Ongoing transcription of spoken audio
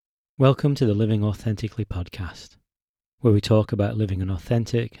Welcome to the Living Authentically podcast, where we talk about living an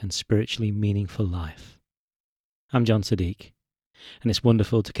authentic and spiritually meaningful life. I'm John Sadiq, and it's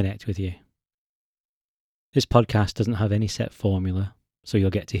wonderful to connect with you. This podcast doesn't have any set formula, so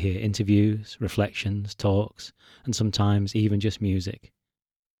you'll get to hear interviews, reflections, talks, and sometimes even just music.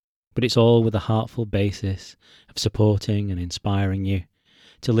 But it's all with a heartful basis of supporting and inspiring you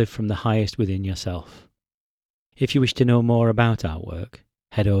to live from the highest within yourself. If you wish to know more about our work,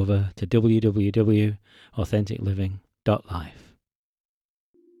 head over to www.authenticliving.life.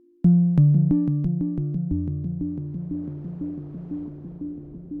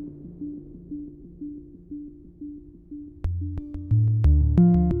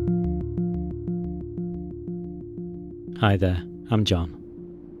 Hi there, I'm John.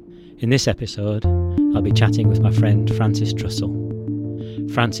 In this episode, I'll be chatting with my friend Frances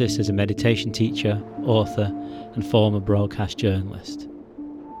Trussell. Frances is a meditation teacher, author, and former broadcast journalist.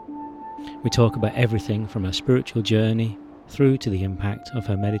 We talk about everything from her spiritual journey through to the impact of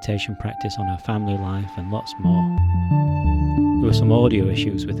her meditation practice on her family life and lots more. There were some audio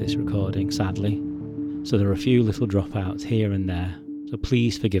issues with this recording, sadly, so there are a few little dropouts here and there, so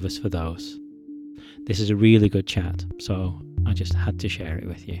please forgive us for those. This is a really good chat, so I just had to share it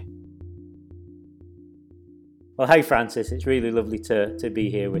with you. Well, hey Frances, it's really lovely to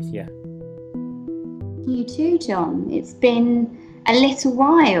be here with you. You too, John. It's been a little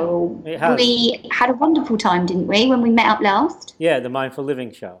while. It has. We had a wonderful time, didn't we, when we met up last? Yeah, the Mindful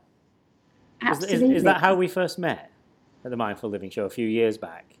Living Show. Absolutely. Is that how we first met? At the Mindful Living Show a few years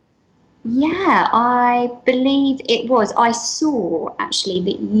back? Yeah, I believe it was. I saw, actually,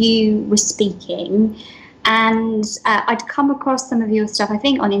 that you were speaking, and I'd come across some of your stuff, I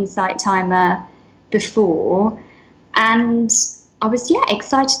think, on Insight Timer before, and I was,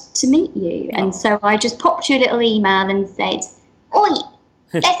 excited to meet you. Oh. And so I just popped you a little email and said, "Oi,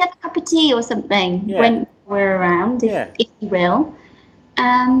 let's have a cup of tea or something when we're around, if you will."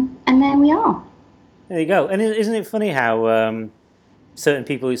 And there we are. There you go. And isn't it funny how certain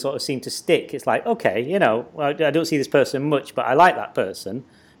people who sort of seem to stick, it's like, okay, I don't see this person much, but I like that person.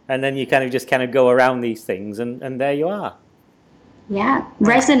 And then you kind of go around these things, and there you are. Yeah,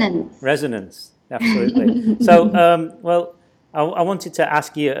 resonance, absolutely. So, I wanted to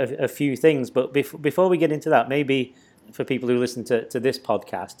ask you a few things, but before we get into that, maybe for people who listen to this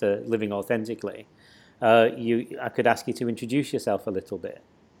podcast, Living Authentically, I could ask you to introduce yourself a little bit.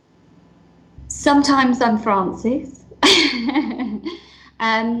 Sometimes I'm Frances.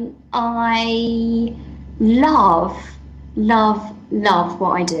 I love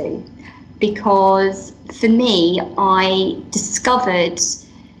what I do, because for me, I discovered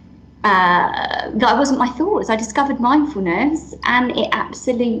that I wasn't my thoughts. I discovered mindfulness, and it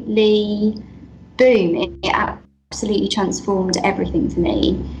absolutely, it absolutely transformed everything for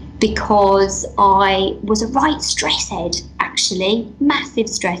me, because I was a right stress head, actually, massive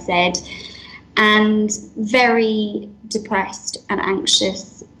stress head, and very depressed and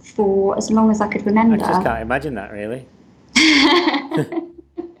anxious for as long as I could remember. I just can't imagine that, really.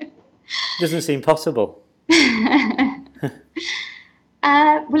 Doesn't seem possible.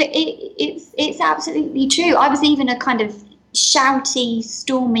 It's absolutely true. I was even a kind of shouty,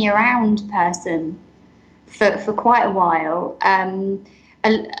 stormy around person for quite a while.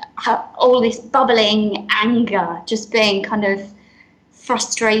 All this bubbling anger, just being kind of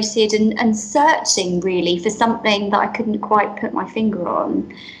frustrated and searching really for something that I couldn't quite put my finger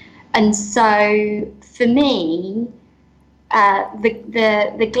on. And so for me,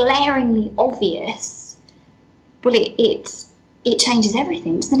 the glaringly obvious, it changes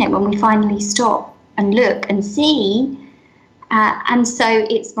everything, doesn't it, when we finally stop and look and see. And so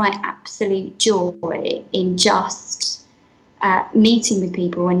it's my absolute joy in just meeting with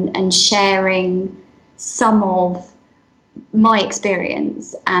people and sharing some of my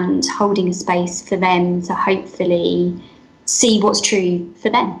experience and holding a space for them to hopefully see what's true for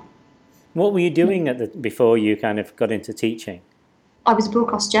them. What were you doing before you kind of got into teaching? I was a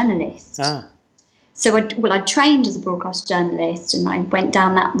broadcast journalist. So I trained as a broadcast journalist, and I went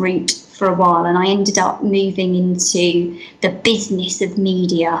down that route for a while, and I ended up moving into the business of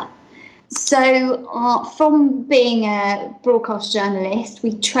media. So from being a broadcast journalist,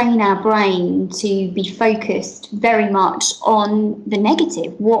 we train our brain to be focused very much on the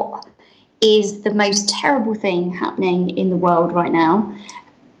negative. What is the most terrible thing happening in the world right now?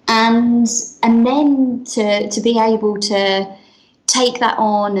 And then to be able to take that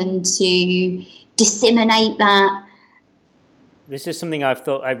on and to disseminate that. This is something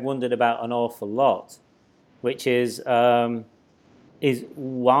I've wondered about an awful lot, which is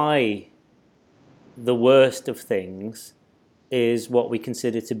why the worst of things is what we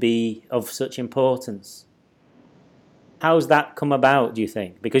consider to be of such importance. How's that come about, do you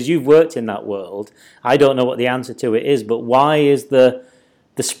think? Because you've worked in that world. I don't know what the answer to it is, but why is the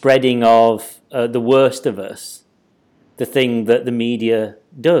spreading of the worst of us the thing that the media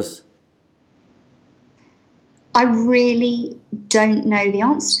does? I really don't know the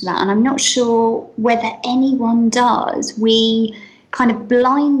answer to that, and I'm not sure whether anyone does. We kind of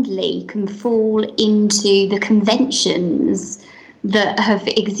blindly can fall into the conventions that have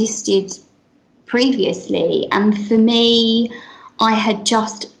existed previously, and for me, I had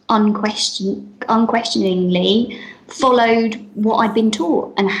just unquestioningly followed what I'd been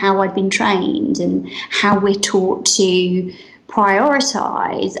taught and how I'd been trained and how we're taught to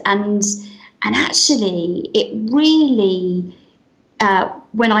prioritise. And actually, it really,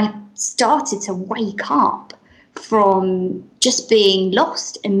 when I started to wake up from just being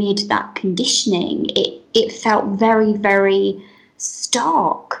lost amid that conditioning, it felt very, very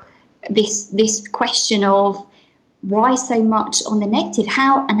stark. This question of why so much on the negative?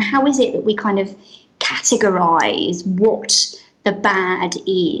 How is it that we kind of categorise what the bad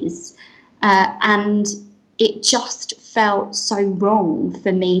is? And it just felt so wrong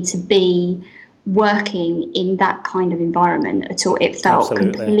for me to be working in that kind of environment at all. It felt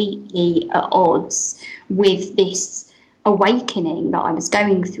completely at odds with this awakening that I was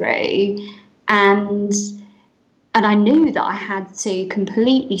going through, and I knew that I had to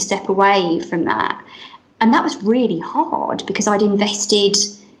completely step away from that. And that was really hard because I'd invested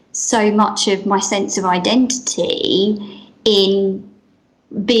so much of my sense of identity in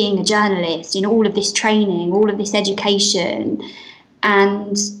being a journalist, in all of this training, all of this education.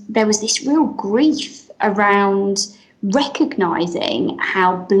 And there was this real grief around recognising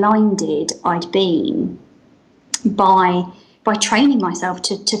how blinded I'd been by training myself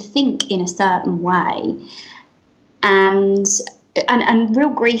to think in a certain way. And real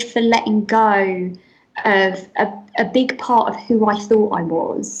grief for letting go of a big part of who I thought I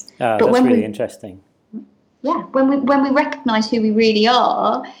was. But that's really interesting. Yeah, when we recognise who we really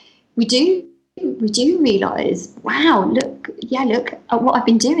are, we do realise, wow, look at what I've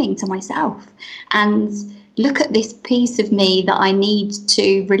been doing to myself, and look at this piece of me that I need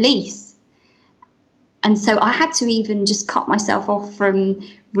to release. And so I had to even just cut myself off from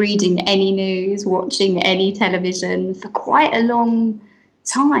reading any news, watching any television for quite a long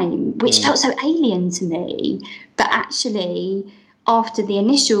time, which felt so alien to me. But actually, after the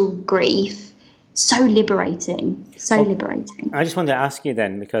initial grief, so liberating. I just wanted to ask you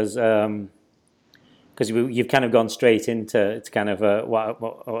then, because you've kind of gone straight into kind of what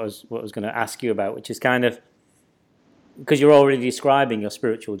I was going to ask you about, which is kind of, because you're already describing your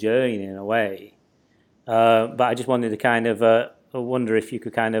spiritual journey in a way. But I just wanted to kind of wonder if you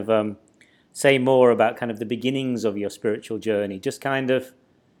could kind of say more about kind of the beginnings of your spiritual journey, just kind of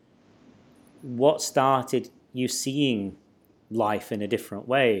what started you seeing life in a different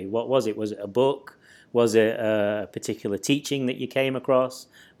way. What was it? Was it a book? Was it a particular teaching that you came across?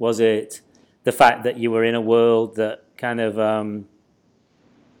 Was it the fact that you were in a world that kind of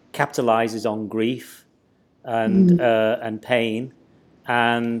capitalizes on grief and pain,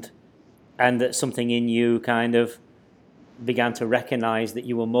 and that something in you kind of began to recognize that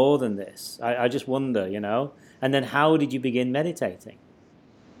you were more than this? I just wonder, And then how did you begin meditating?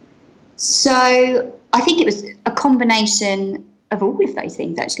 So I think it was a combination of all of those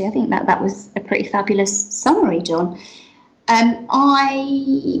things, actually. I think that was a pretty fabulous summary, John.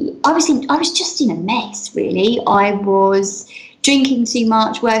 I was just in a mess, really. I was drinking too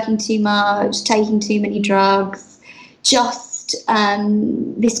much, working too much, taking too many drugs, just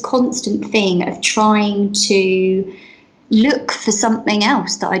this constant thing of trying to look for something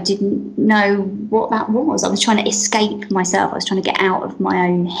else that I didn't know what that was. I was trying to escape myself. I was trying to get out of my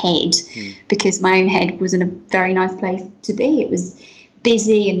own head because my own head wasn't a very nice place to be. It was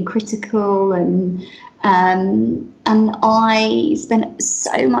busy and critical, and I spent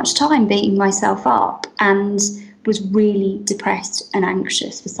so much time beating myself up and was really depressed and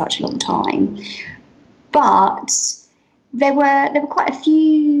anxious for such a long time. But there were quite a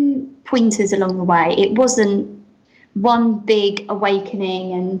few pointers along the way. It wasn't one big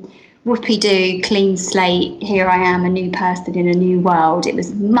awakening and whoopee-doo, clean slate, here I am, a new person in a new world. It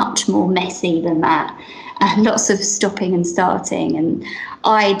was much more messy than that. Lots of stopping and starting. And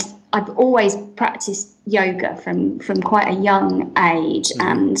I've always practiced yoga from quite a young age,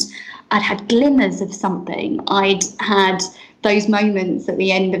 and I'd had glimmers of something. I'd had those moments at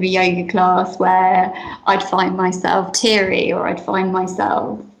the end of a yoga class where I'd find myself teary, or I'd find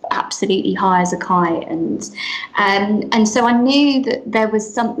myself absolutely high as a kite, and so I knew that there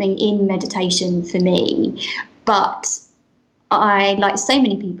was something in meditation for me, but I, like so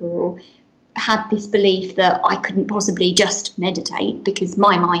many people, had this belief that I couldn't possibly just meditate because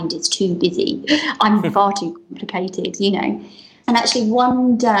my mind is too busy. I'm far too complicated, you know. And actually,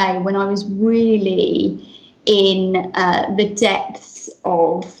 one day when I was really in the depths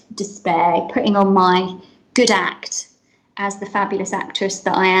of despair, putting on my good act as the fabulous actress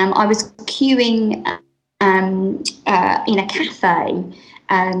that I am, I was queuing in a cafe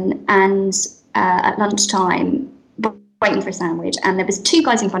and at lunchtime, waiting for a sandwich, and there was two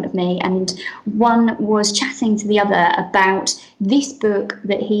guys in front of me, and one was chatting to the other about this book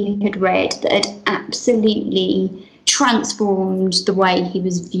that he had read that had absolutely transformed the way he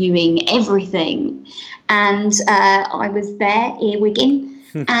was viewing everything. And I was there earwigging,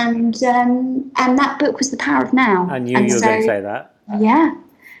 and that book was The Power of Now. I knew you were going to say that. Yeah.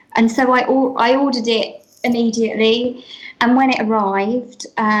 And so I ordered it immediately, and when it arrived,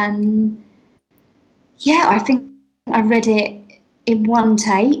 I think I read it in one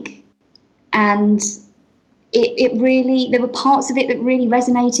take, and it really, there were parts of it that really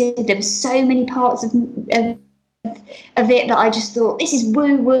resonated. There were so many parts of it that I just thought, this is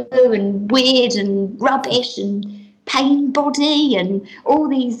woo-woo and weird and rubbish and pain body, and all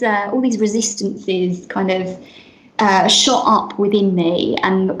these resistances kind of shot up within me,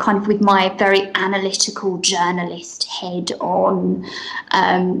 and kind of with my very analytical journalist head on,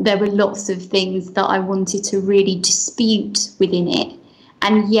 there were lots of things that I wanted to really dispute within it,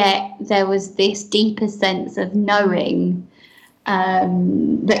 and yet there was this deeper sense of knowing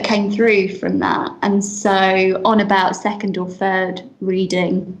that came through from that. And so on about second or third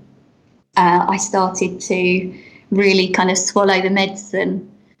reading, I started to really kind of swallow the medicine,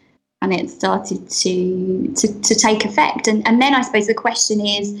 and it started to take effect. And then I suppose the question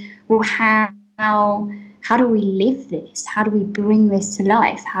is, well, how do we live this? How do we bring this to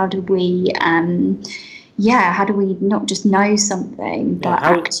life? How do we how do we not just know something, but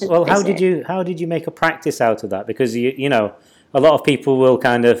actually how did you make a practice out of that? Because you know, a lot of people will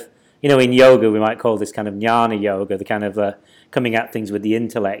kind of, you know, in yoga we might call this kind of jnana yoga, the kind of coming at things with the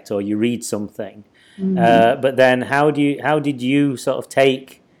intellect, or you read something. But then how did you sort of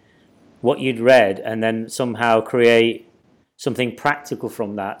take what you'd read and then somehow create something practical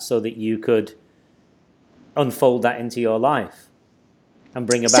from that, so that you could unfold that into your life and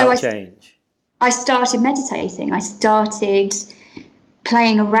bring about change? I started meditating. I started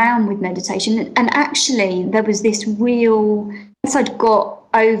playing around with meditation, and actually there was this real, once I'd got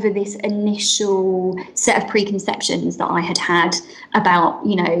over this initial set of preconceptions that I had about,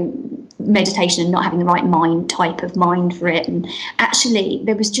 you know, meditation and not having the right type of mind for it, and actually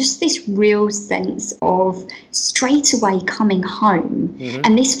there was just this real sense of straight away coming home,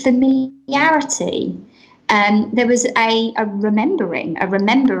 and this familiarity. There was a remembering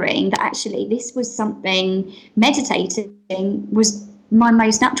that actually this was something, meditating was my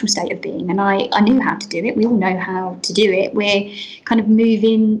most natural state of being, and I knew how to do it. We all know how to do it. We're kind of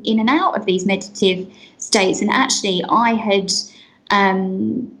moving in and out of these meditative states, and actually I had,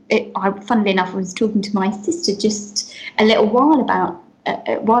 funnily enough, I was talking to my sister just a while ago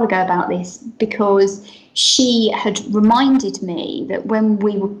about this, because she had reminded me that when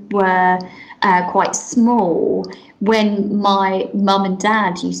we were quite small, when my mum and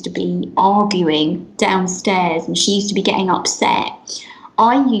dad used to be arguing downstairs and she used to be getting upset,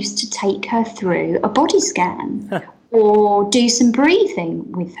 I used to take her through a body scan or do some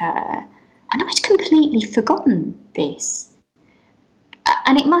breathing with her, and I'd completely forgotten this.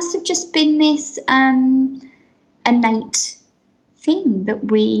 And it must have just been this innate thing that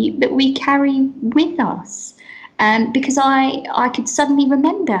we carry with us. Because I could suddenly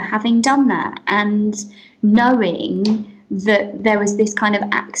remember having done that and knowing that there was this kind of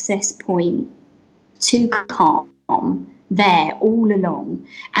access point to calm there all along.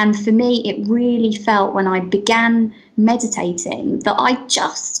 And for me, it really felt, when I began meditating, that I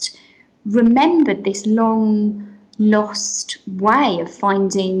just remembered this long lost way of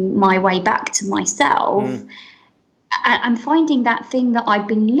finding my way back to myself. And finding that thing that I'd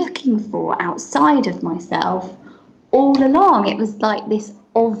been looking for outside of myself all along. It was like this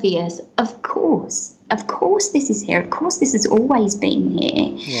obvious, of course this is here, of course this has always been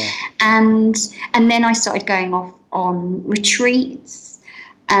here. And then I started going off on retreats.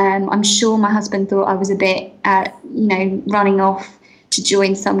 I'm sure my husband thought I was a bit running off to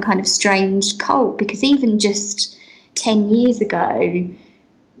join some kind of strange cult, because even just 10 years ago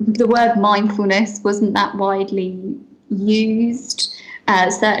the word mindfulness wasn't that widely used,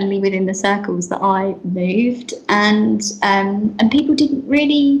 certainly within the circles that I moved, and people didn't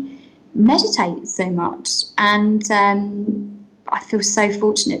really meditate so much. And I feel so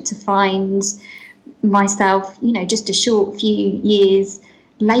fortunate to find myself, just a short few years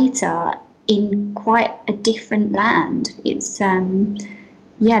later in quite a different land. It's, the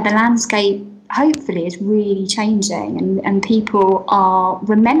landscape hopefully is really changing, and people are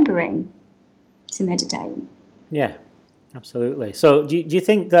remembering to meditate. Yeah, absolutely. So do you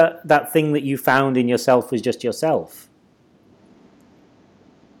think that thing that you found in yourself was just yourself?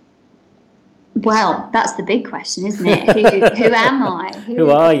 Well, that's the big question, isn't it? Who am I? Who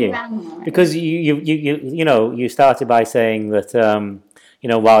are you? Who am I? Because you started by saying that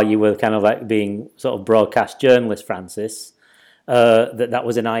while you were kind of like being sort of broadcast journalist, Frances, that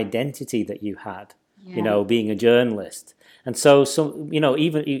was an identity that you had. Yeah. Being a journalist, and so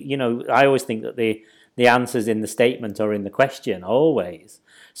even I always think that the answers in the statement or in the question always.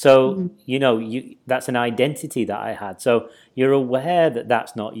 So that's an identity that I had. So you're aware that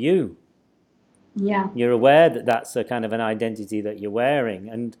that's not you. Yeah. You're aware that that's a kind of an identity that you're wearing,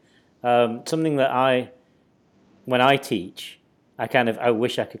 and something that when I teach, I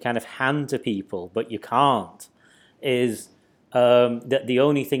wish I could kind of hand to people, but you can't. Is that the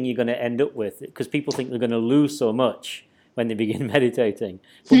only thing you're going to end up with? Because people think they're going to lose so much when they begin meditating,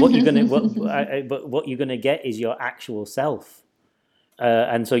 but what you're going to get is your actual self.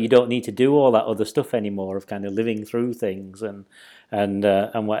 And so you don't need to do all that other stuff anymore of kind of living through things and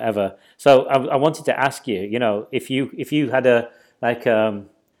whatever. So I wanted to ask you, if you had a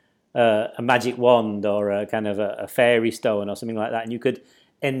magic wand or a kind of a fairy stone or something like that, and you could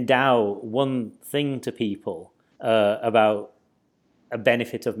endow one thing to people about a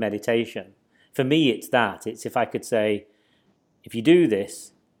benefit of meditation. For me, it's that. It's if I could say, if you do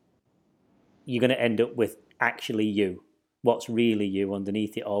this, you're going to end up with actually you. What's really you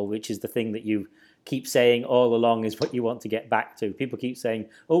underneath it all, which is the thing that you keep saying all along is what you want to get back to. People keep saying,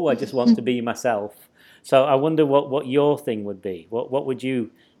 oh, I just want to be myself. So I wonder what your thing would be. What would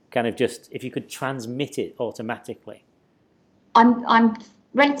you kind of just, if you could transmit it automatically? I'm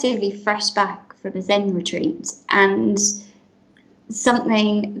relatively fresh back from a Zen retreat, and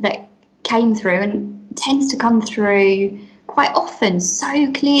something that came through and tends to come through quite often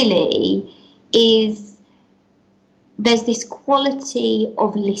so clearly is there's this quality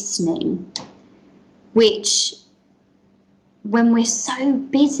of listening, which when we're so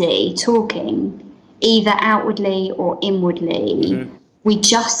busy talking, either outwardly or inwardly, we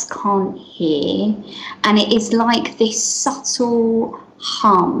just can't hear. And it is like this subtle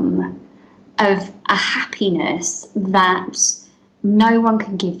hum of a happiness that no one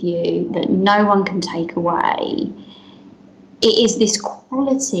can give you, that no one can take away. It is this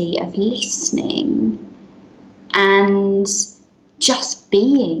quality of listening and just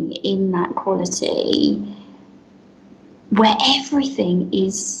being in that quality where everything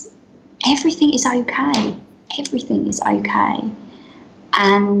is okay. Everything is okay.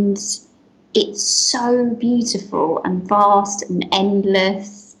 And it's so beautiful and vast and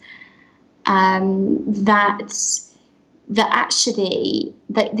endless that actually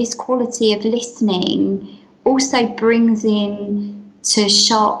that this quality of listening also brings in to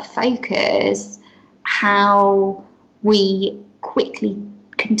sharp focus how we quickly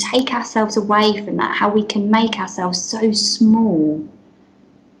can take ourselves away from that, how we can make ourselves so small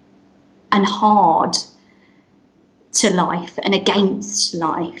and hard to life and against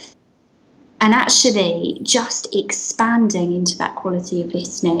life. And actually just expanding into that quality of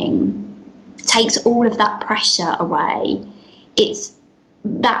listening takes all of that pressure away. It's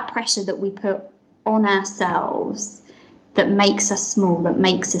that pressure that we put on ourselves that makes us small, that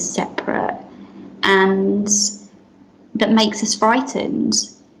makes us separate, and that makes us frightened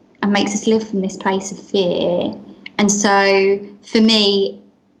and makes us live from this place of fear. And so for me,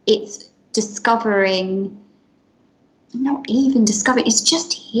 it's not even discovering, it's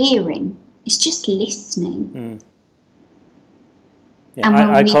just hearing, it's just listening. Yeah,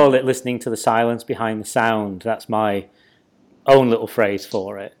 I call it listening to the silence behind the sound. That's my own little phrase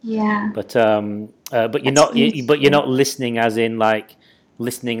for it. Yeah. But you're not listening as in like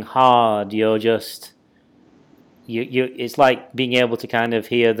listening hard. You're just it's like being able to kind of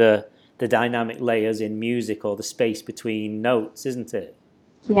hear the dynamic layers in music or the space between notes, isn't it?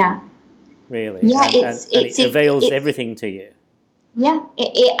 Yeah. Really. Yeah, and it avails everything to you. Yeah,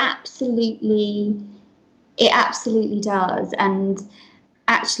 it absolutely does. And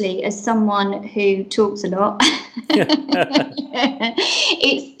actually, as someone who talks a lot,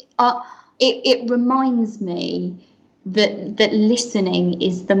 it reminds me that listening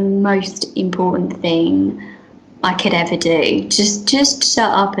is the most important thing I could ever do. Just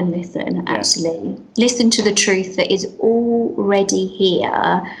shut up and listen. Actually, listen to the truth that is already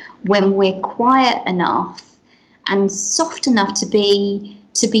here when we're quiet enough and soft enough to be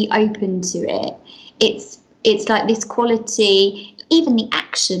open to it. it's like this quality, even the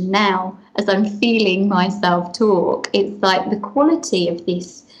action now, as I'm feeling myself talk, it's like the quality of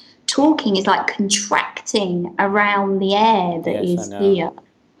this talking is like contracting around the air that is here.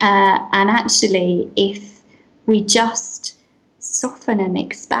 And actually, if we just soften and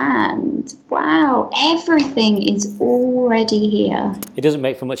expand, wow, everything is already here. It doesn't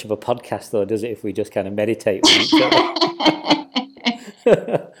make for much of a podcast, though, does it, if we just kind of meditate with each other?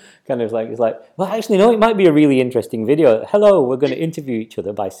 Kind of like, it's like, well, actually, no, it might be a really interesting video. Hello, we're going to interview each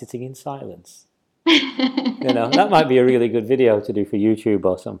other by sitting in silence. That might be a really good video to do for YouTube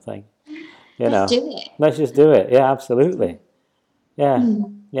or something. Let's do it. Let's just do it. Yeah, absolutely. Yeah,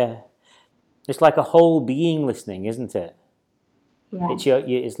 yeah. It's like a whole being listening, isn't it? Yeah.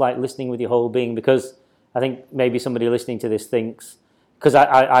 It's like listening with your whole being, because I think maybe somebody listening to this thinks, because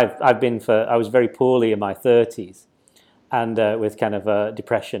I was very poorly in my 30s, and with kind of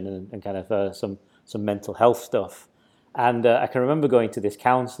depression and kind of some mental health stuff, and I can remember going to this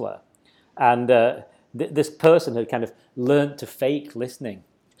counsellor, and this person had kind of learnt to fake listening.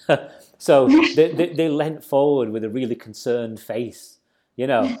 So they leant forward with a really concerned face,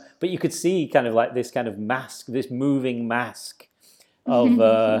 but you could see kind of like this kind of mask, this moving mask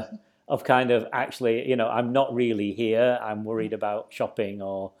of kind of, actually, I'm not really here. I'm worried about shopping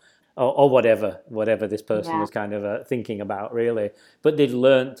or whatever this person was kind of thinking about, really. But they'd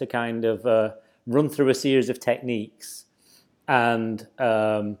learned to kind of run through a series of techniques and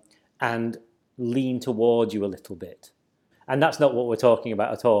lean towards you a little bit. And that's not what we're talking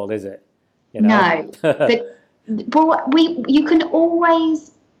about at all, is it? No, but you can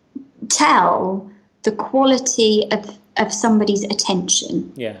always tell the quality of somebody's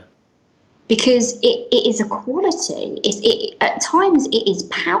attention. Yeah. Because it is a quality. At times it is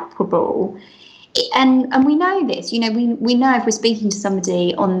palpable. And we know this, we know if we're speaking to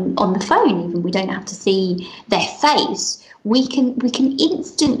somebody on the phone, even we don't have to see their face. We can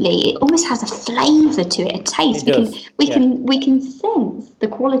instantly, it almost has a flavour to it, a taste. We can sense the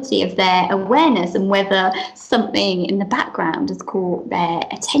quality of their awareness and whether something in the background has caught their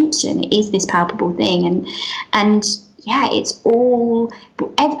attention. It is this palpable thing, and yeah, it's all,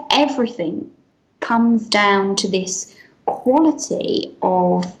 everything comes down to this quality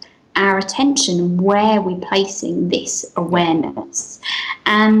of our attention and where we're placing this awareness,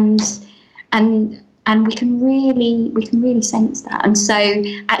 and we can really sense that. And so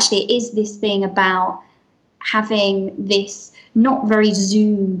actually it is this thing about having this not very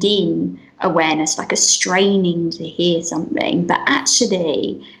zoomed in awareness, like a straining to hear something, but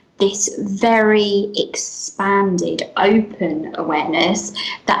actually this very expanded, open awareness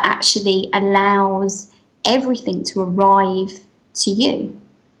that actually allows everything to arrive to you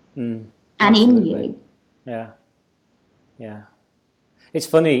and absolutely. in you. Yeah. It's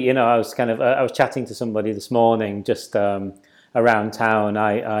funny, I was chatting to somebody this morning just around town.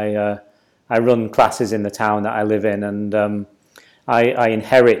 I run classes in the town that I live in, and I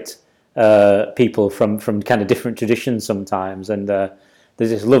inherit people from kind of different traditions sometimes. And there's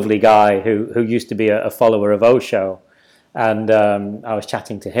this lovely guy who used to be a follower of Osho, and I was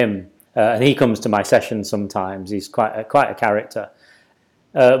chatting to him, and he comes to my sessions sometimes. He's quite a character.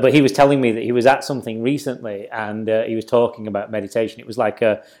 But he was telling me that he was at something recently, and he was talking about meditation. It was like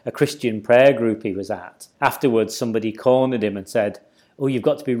a Christian prayer group he was at. Afterwards, somebody cornered him and said, "Oh, you've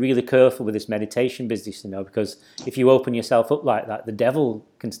got to be really careful with this meditation business, because if you open yourself up like that, the devil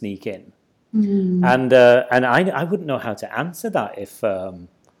can sneak in." And I wouldn't know how to answer that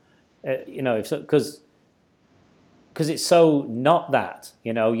because it's so not that.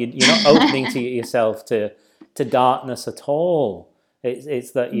 You're not opening to yourself to darkness at all. It's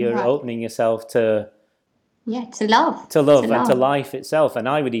that you're opening yourself to love, and to life itself. And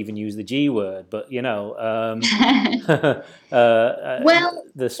I would even use the G word, but the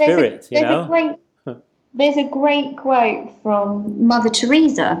spirit. There's a great quote from Mother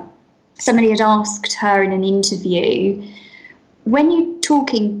Teresa. Somebody had asked her in an interview, "When you're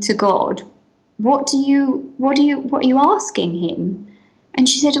talking to God, what are you asking him?" And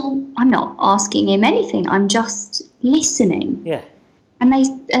she said, "Oh, I'm not asking him anything. I'm just listening." Yeah.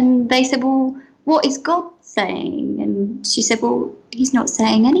 And they said, "Well, what is God saying?" And she said, "Well, he's not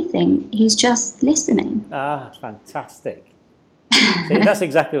saying anything. He's just listening." Ah, fantastic. See, that's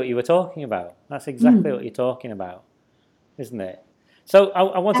exactly what you were talking about. That's exactly what you're talking about, isn't it? So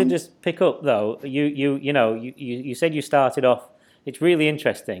I want to just pick up, though. You said you started off. It's really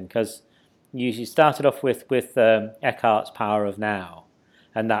interesting because you started off with Eckhart's Power of Now,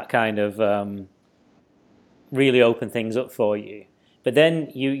 and that kind of really opened things up for you. But then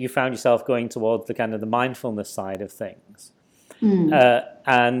you found yourself going towards the kind of the mindfulness side of things, but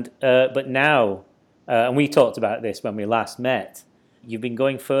now and we talked about this when we last met. You've been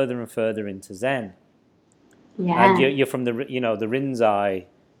going further and further into Zen, and you're from the the Rinzai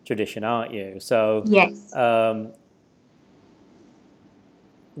tradition, aren't you? So yes.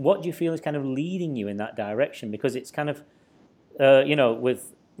 What do you feel is kind of leading you in that direction? Because it's kind of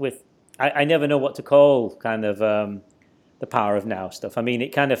with I never know what to call kind of the power of now stuff. I mean,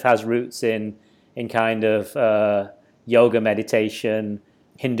 it kind of has roots in kind of yoga, meditation,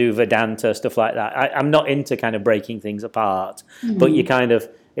 Hindu Vedanta, stuff like that. I'm not into kind of breaking things apart, but you kind of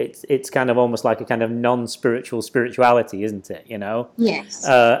it's kind of almost like a kind of non-spiritual spirituality, isn't it? Yes.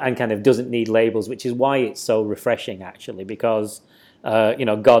 And kind of doesn't need labels, which is why it's so refreshing, actually, because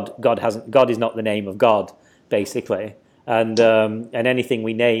God is not the name of God, basically, and anything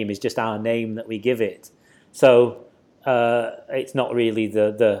we name is just our name that we give it. So it's not really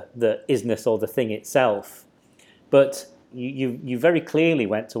the isness or the thing itself, but you very clearly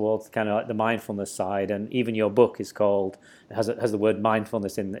went towards kind of like the mindfulness side, and even your book is called has the word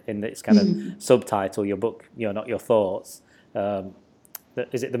mindfulness in its kind of subtitle. Your book, Not Your Thoughts.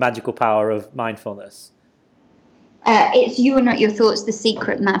 Is it the magical power of mindfulness? It's You Are Not Your Thoughts, the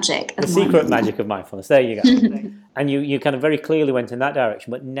secret magic of mindfulness. Secret magic of mindfulness. There you go. And you kind of very clearly went in that direction.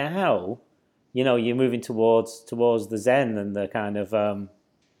 But now, you're moving towards the Zen and the kind of.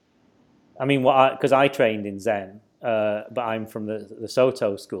 Because I trained in Zen, but I'm from the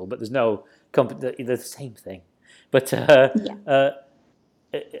Soto school. But there's no they're the same thing. But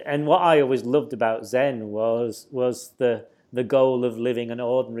and what I always loved about Zen was the goal of living an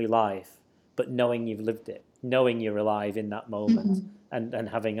ordinary life, but knowing you've lived it. Knowing you're alive in that moment and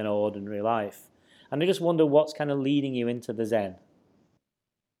having an ordinary life. And I just wonder what's kind of leading you into the Zen.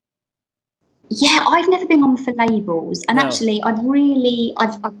 Yeah, I've never been one for labels. And actually, I've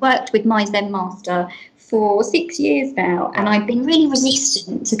worked with my Zen master for 6 years now. And I've been really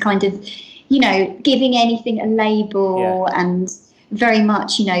resistant to kind of, giving anything a label and very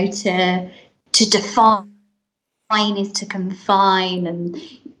much, to define is to confine and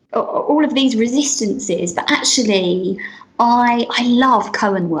all of these resistances. But actually, I love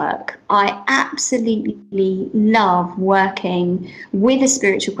koan work. I absolutely love working with a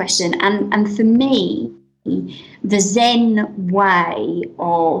spiritual question. And for me, the Zen way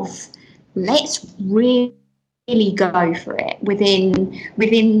of let's really go for it within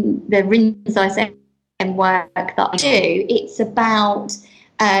the Rinzai Zen work that I do, it's about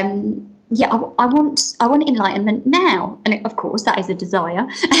I want enlightenment now, and of course that is a desire,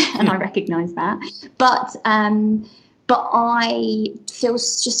 and I recognise that. But I feel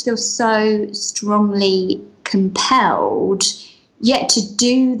so strongly compelled, yet to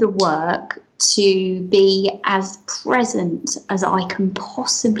do the work to be as present as I can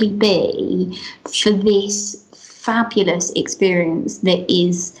possibly be for this fabulous experience that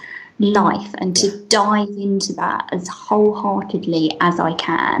is life, and to dive into that as wholeheartedly as I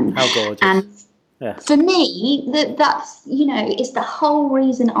can. How gorgeous. And for me, that's is the whole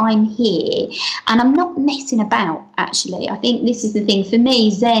reason I'm here, and I'm not messing about. Actually, I think this is the thing for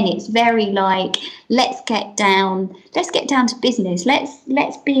me. Zen, it's very like let's get down to business.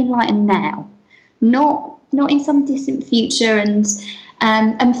 Let's be enlightened now, not in some distant future.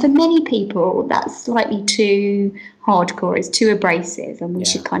 And for many people, that's slightly too hardcore, it's too abrasive, and we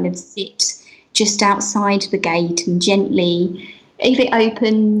should kind of sit just outside the gate and gently, if it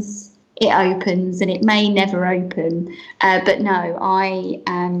opens, and it may never open. But no,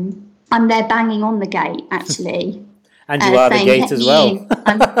 I'm there banging on the gate, actually. And you are the gate as well.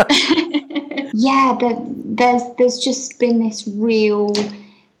 There's just been this real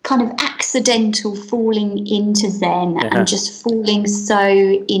kind of accidental falling into Zen and just falling so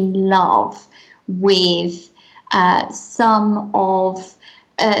in love with some of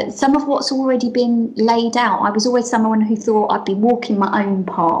what's already been laid out. I was always someone who thought I'd be walking my own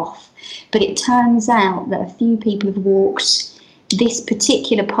path, but it turns out that a few people have walked this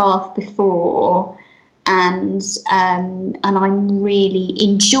particular path before, and I'm really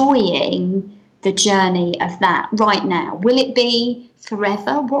enjoying the journey of that right now. Will it be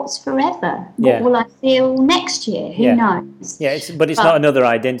forever? What's forever? What will I feel next year? Who knows? Yeah, but it's not another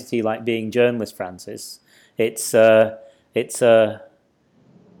identity like being journalist, Frances. It's a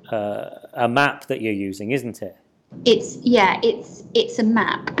map that you're using, isn't it? It's a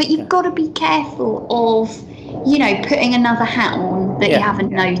map, but you've got to be careful of putting another hat on that you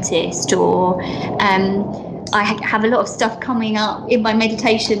haven't noticed, or I have a lot of stuff coming up in my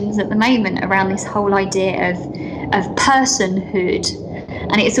meditations at the moment around this whole idea of personhood,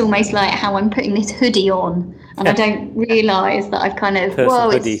 and it's almost like how I'm putting this hoodie on and I don't realise that I've kind of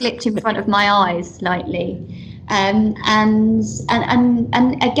it's slipped in front of my eyes slightly. And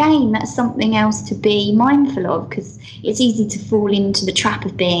again, that's something else to be mindful of, because it's easy to fall into the trap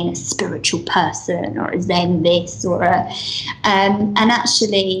of being a spiritual person or a Zen this or and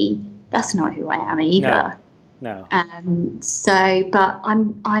actually that's not who I am either. No. But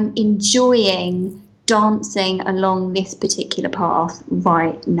I'm enjoying dancing along this particular path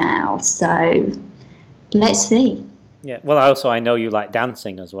right now. So let's see. Yeah. Well, I know you like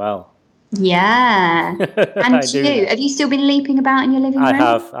dancing as well. Yeah. And you? Have you still been leaping about in your living room?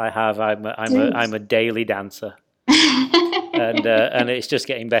 I have. I'm a daily dancer. and it's just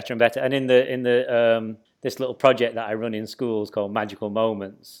getting better and better. And in the this little project that I run in schools called Magical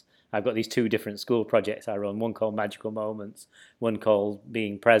Moments, I've got these two different school projects I run. One called Magical Moments, one called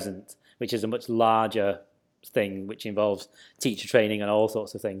Being Present, which is a much larger thing, which involves teacher training and all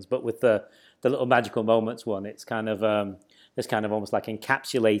sorts of things. But with the little Magical Moments one, it's kind of this kind of almost like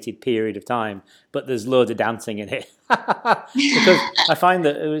encapsulated period of time, but there's loads of dancing in it. Because I find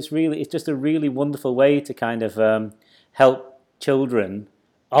that it's just a really wonderful way to kind of help children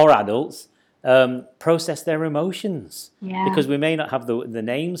or adults process their emotions. Yeah. Because we may not have the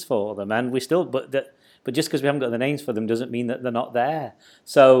names for them, and we still, but just because we haven't got the names for them doesn't mean that they're not there.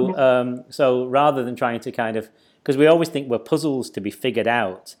 So so rather than trying to kind of, because we always think we're puzzles to be figured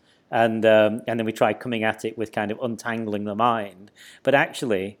out, and then we try coming at it with kind of untangling the mind, but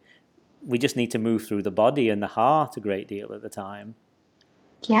actually we just need to move through the body and the heart a great deal at the time.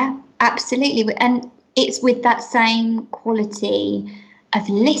 Yeah, absolutely. And it's with that same quality of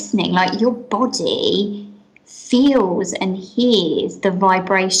listening, like your body feels and hears the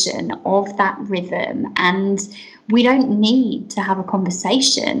vibration of that rhythm, and we don't need to have a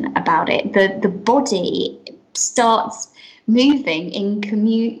conversation about it. The body starts moving in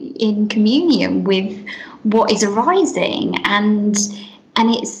communion with what is arising, and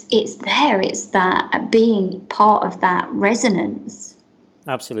it's there. It's that being part of that resonance.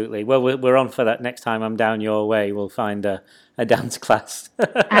 Absolutely. Well, we're on for that next time I'm down your way. We'll find a dance class.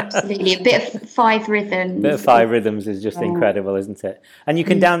 Absolutely, a bit of 5 rhythms. A bit of 5 rhythms is just incredible, isn't it? And you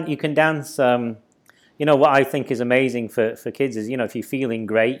can dance. You know, what I think is amazing for kids is, you know, if you're feeling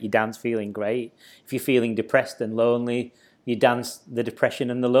great, you dance feeling great. If you're feeling depressed and lonely, you dance the depression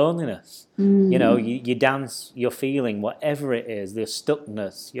and the loneliness. You know, you dance your feeling, whatever it is, the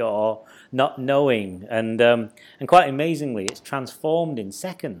stuckness, your not knowing, and quite amazingly, it's transformed in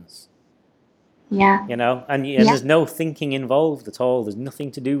seconds. Yeah. You know, and there's no thinking involved at all. There's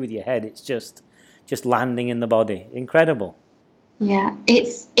nothing to do with your head. It's just landing in the body. Incredible. Yeah,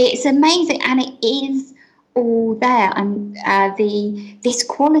 it's amazing, and it is all there. And this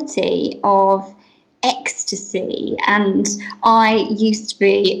quality of ecstasy, and I used to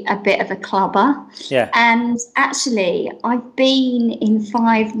be a bit of a clubber, and actually I've been in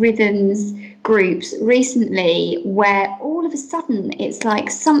 5 rhythms groups recently where all of a sudden it's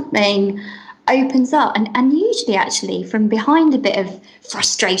like something opens up, and usually actually from behind a bit of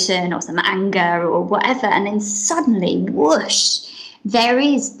frustration or some anger or whatever, and then suddenly whoosh, there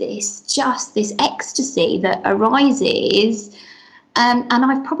is this ecstasy that arises. And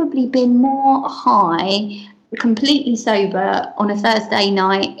I've probably been more high, completely sober on a Thursday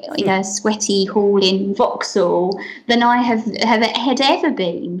night in a sweaty hall in Vauxhall than I had ever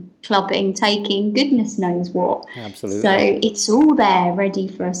been clubbing, taking goodness knows what. Absolutely. So it's all there, ready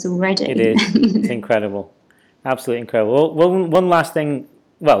for us already. It is. It's incredible. Absolutely incredible. Well, one last thing.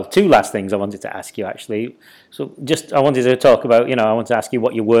 Well, 2 last things I wanted to ask you, actually. So I wanted to talk about, you know, I want to ask you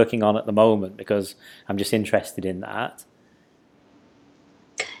what you're working on at the moment, because I'm just interested in that.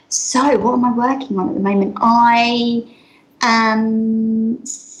 So what am I working on at the moment? I am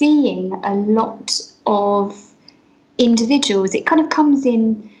seeing a lot of individuals. It kind of comes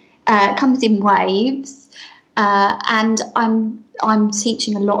in waves, and I'm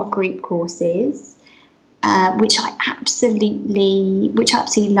teaching a lot of group courses, which I absolutely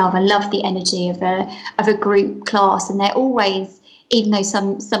love. I love the energy of a group class, and they're always, even though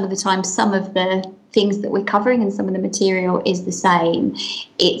some of the time some of the things that we're covering and some of the material is the same,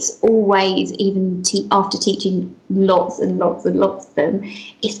 it's always, even after teaching lots and lots and lots of them,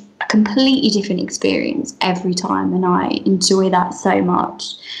 it's a completely different experience every time, and I enjoy that so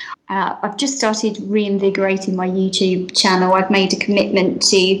much. I've just started reinvigorating my YouTube channel. I've made a commitment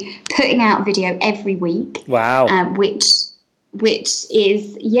to putting out video every week. Wow. Which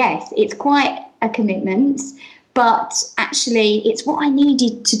is, yes, it's quite a commitment, but actually it's what I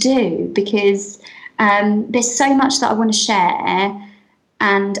needed to do, because there's so much that I want to share,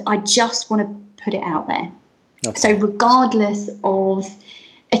 and I just want to put it out there. Okay. So regardless of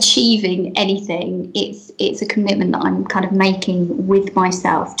achieving anything, it's a commitment that I'm kind of making with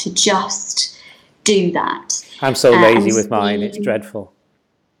myself to just do that. I'm so lazy with mine, it's dreadful.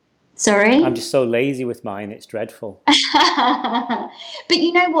 Sorry? I'm just so lazy with mine, it's dreadful. But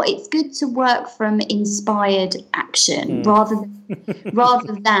you know what? It's good to work from inspired action rather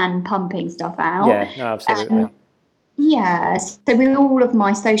than pumping stuff out. Yeah, no, absolutely. So with all of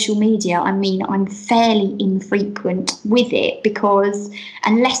my social media, I mean, I'm fairly infrequent with it because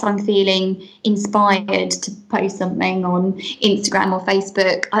unless I'm feeling inspired to post something on Instagram or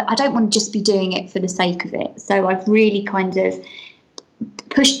Facebook, I don't want to just be doing it for the sake of it. So I've really kind of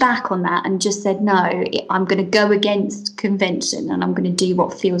pushed back on that and just said, no, I'm going to go against convention and I'm going to do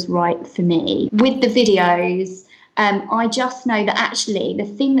what feels right for me. With the videos, I just know that actually the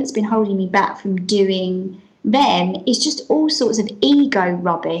thing that's been holding me back from doing them is just all sorts of ego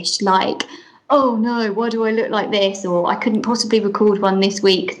rubbish, like, oh no, why do I look like this? Or I couldn't possibly record one this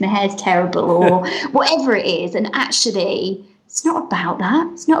week because my hair's terrible, or whatever it is. And actually, it's not about that.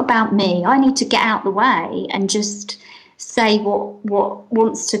 It's not about me. I need to get out the way and just say what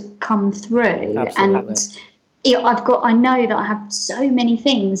wants to come through. Absolutely. And I know that I have so many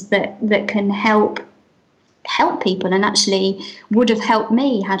things that can help people, and actually would have helped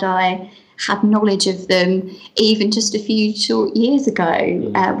me had I had knowledge of them even just a few short years ago,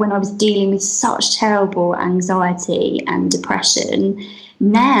 when I was dealing with such terrible anxiety and depression.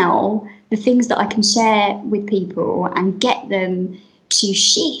 Now, the things that I can share with people and get them to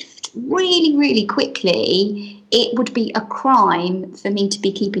shift really, really quickly, it would be a crime for me to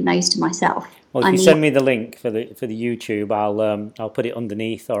be keeping those to myself. Well, if you send me the link for the YouTube, I'll put it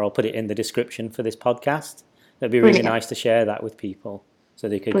underneath, or I'll put it in the description for this podcast. That'd be really nice to share that with people, so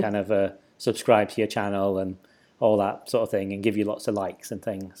they could kind of subscribe to your channel and all that sort of thing, and give you lots of likes and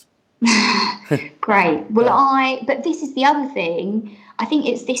things. Great. Well, but this is the other thing. I think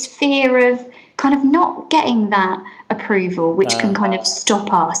it's this fear of kind of not getting that approval, which can kind of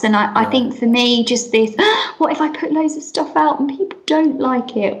stop us. And I think for me, just this, what if I put loads of stuff out and people don't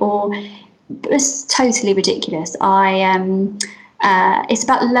like it? Or it's totally ridiculous. It's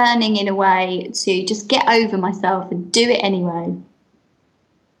about learning in a way to just get over myself and do it anyway.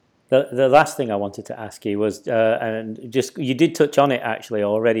 The last thing I wanted to ask you was, and just you did touch on it actually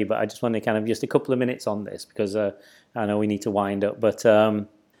already, but I just want to kind of just a couple of minutes on this because I know we need to wind up. But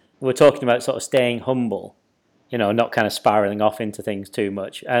we're talking about sort of staying humble, not kind of spiraling off into things too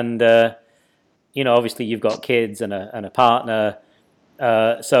much. And obviously you've got kids and a partner,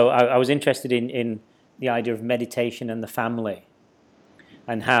 so I was interested in the idea of meditation and the family,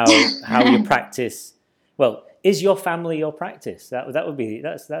 and how you practice. Well, is your family your practice? That would be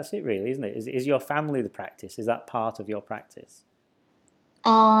that's it really, isn't it? Is your family the practice? Is that part of your practice?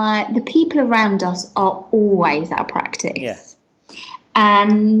 The people around us are always our practice. Yeah.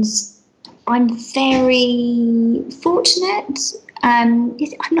 And I'm very fortunate. I'm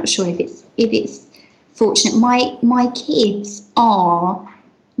not sure if it's fortunate. My kids are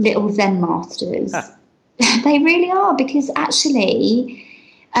little Zen masters. They really are, because actually,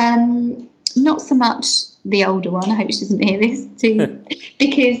 not so much the older one, I hope she doesn't hear this too,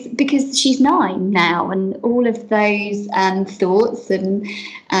 because she's 9 now, and all of those thoughts and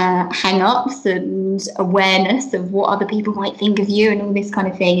hang-ups and awareness of what other people might think of you and all this kind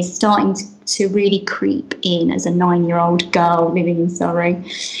of thing is starting to really creep in as a 9-year-old girl living in Surrey.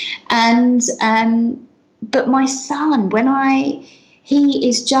 And but my son, he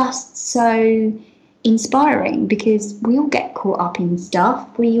is just so inspiring, because we all get caught up in stuff.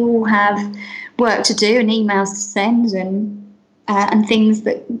 We all have work to do and emails to send and things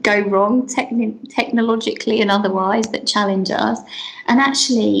that go wrong technologically and otherwise that challenge us. And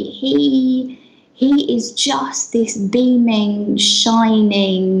actually, he is just this beaming,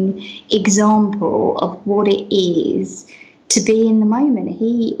 shining example of what it is to be in the moment.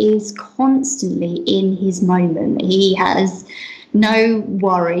 He is constantly in his moment. He has no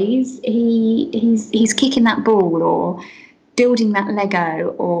worries. He's kicking that ball or building that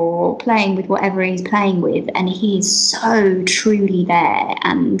Lego or playing with whatever he's playing with, and he is so truly there.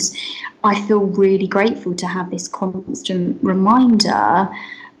 And I feel really grateful to have this constant reminder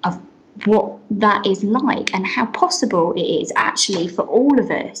of what that is like and how possible it is actually for all of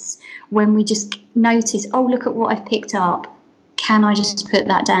us when we just notice, oh, look at what I've picked up. Can I just put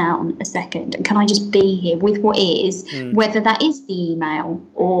that down a second? And can I just be here with what is, whether that is the email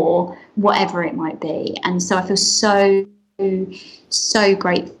or whatever it might be? And so I feel so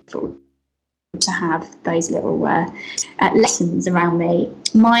grateful to have those little lessons around me.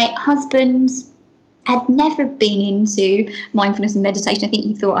 My husband had never been into mindfulness and meditation. I think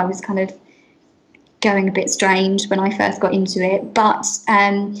he thought I was kind of going a bit strange when I first got into it. But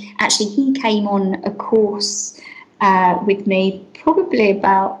actually, he came on a course with me probably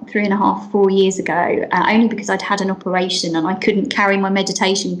about 3.5, 4 years ago, only because I'd had an operation and I couldn't carry my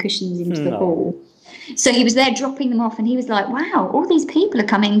meditation cushions into the hall. So he was there dropping them off, and he was like, wow, all these people are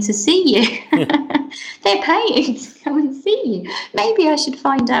coming to see you. They're paying to come and see you. Maybe I should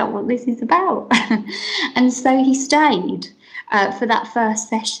find out what this is about. And so he stayed for that first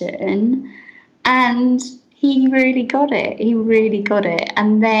session, and he really got it. He really got it.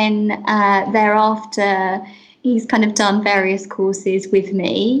 And then thereafter, he's kind of done various courses with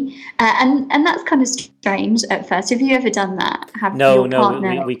me, and that's kind of strange at first. Have you ever done that? No,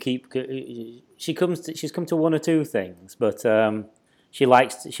 we keep. She's come to one or two things, but she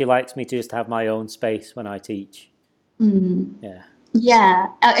likes me to just have my own space when I teach. Yeah. Yeah,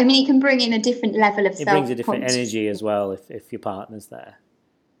 I mean, it can bring in a different level of. It brings a different energy as well if your partner's there.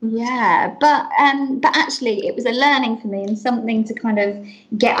 Yeah, but actually it was a learning for me and something to kind of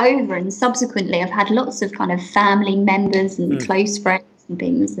get over. And subsequently, I've had lots of kind of family members and close friends and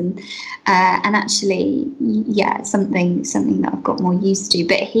things, and actually, yeah, something that I've got more used to.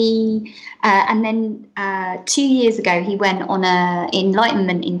 But he, and then 2 years ago, he went on a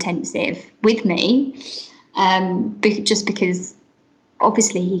enlightenment intensive with me, just because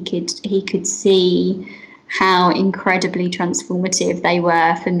obviously he could see how incredibly transformative they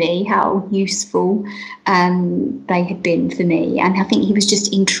were for me, how useful they had been for me. And I think he was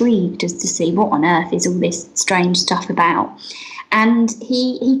just intrigued as to see what on earth is all this strange stuff about. And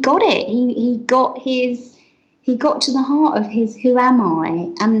he got it. He got to the heart of his who am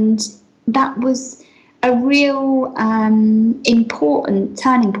I? And that was a real important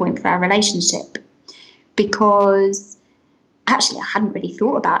turning point for our relationship, because actually, I hadn't really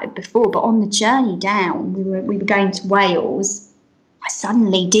thought about it before, but on the journey down, we were going to Wales. I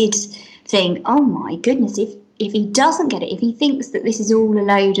suddenly did think, oh my goodness, if he doesn't get it, if he thinks that this is all a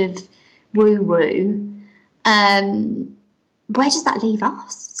load of woo-woo, where does that leave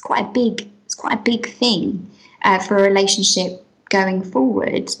us? It's quite a big thing for a relationship going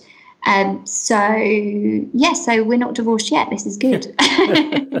forward. So we're not divorced yet. This is good.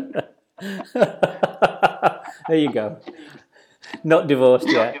 There you go. Not divorced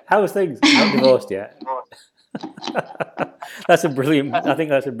yet. How's things? Not divorced yet. I think that's a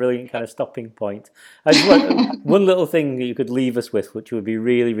brilliant kind of stopping point. I just want one little thing that you could leave us with, which would be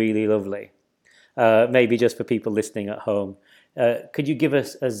really, really lovely. Maybe just for people listening at home. Could you give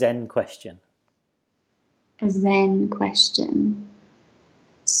us a Zen question? A Zen question.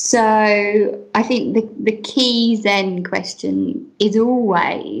 So I think the key Zen question is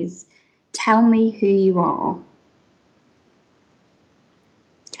always, tell me who you are.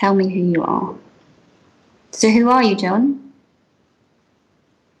 Tell me who you are. So who are you, John?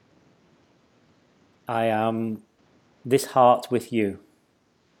 I am this heart with you.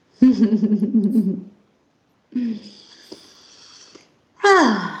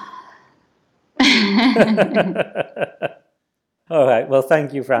 All right. Well,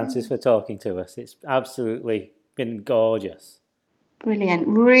 thank you, Frances, for talking to us. It's absolutely been gorgeous. Brilliant.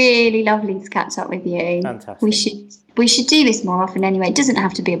 Really lovely to catch up with you. Fantastic. We should do this more often anyway. It doesn't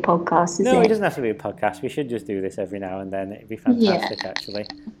have to be a podcast, No, it doesn't have to be a podcast. We should just do this every now and then. It'd be fantastic, actually.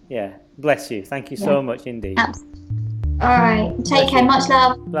 Yeah. Bless you. Thank you so much indeed. All right. Take care. Much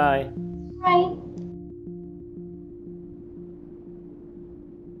love. Bye. Bye.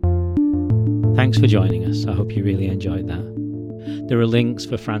 Thanks for joining us. I hope you really enjoyed that. There are links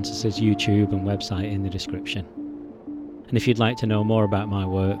for Frances's YouTube and website in the description. And if you'd like to know more about my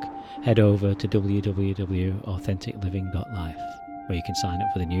work, head over to www.authenticliving.life, where you can sign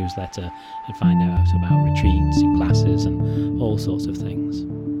up for the newsletter and find out about retreats and classes and all sorts of things.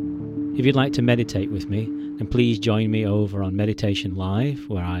 If you'd like to meditate with me, then please join me over on Meditation Live,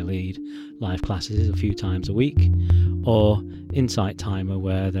 where I lead live classes a few times a week, or Insight Timer,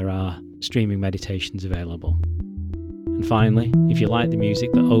 where there are streaming meditations available. And finally, if you like the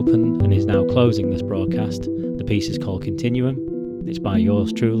music that opened and is now closing this broadcast, the piece is called Continuum. It's by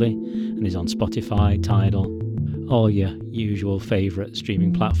yours truly and is on Spotify, Tidal, all your usual favourite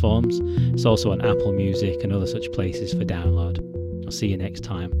streaming platforms. It's also on Apple Music and other such places for download. I'll see you next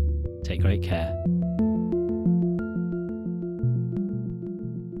time. Take great care.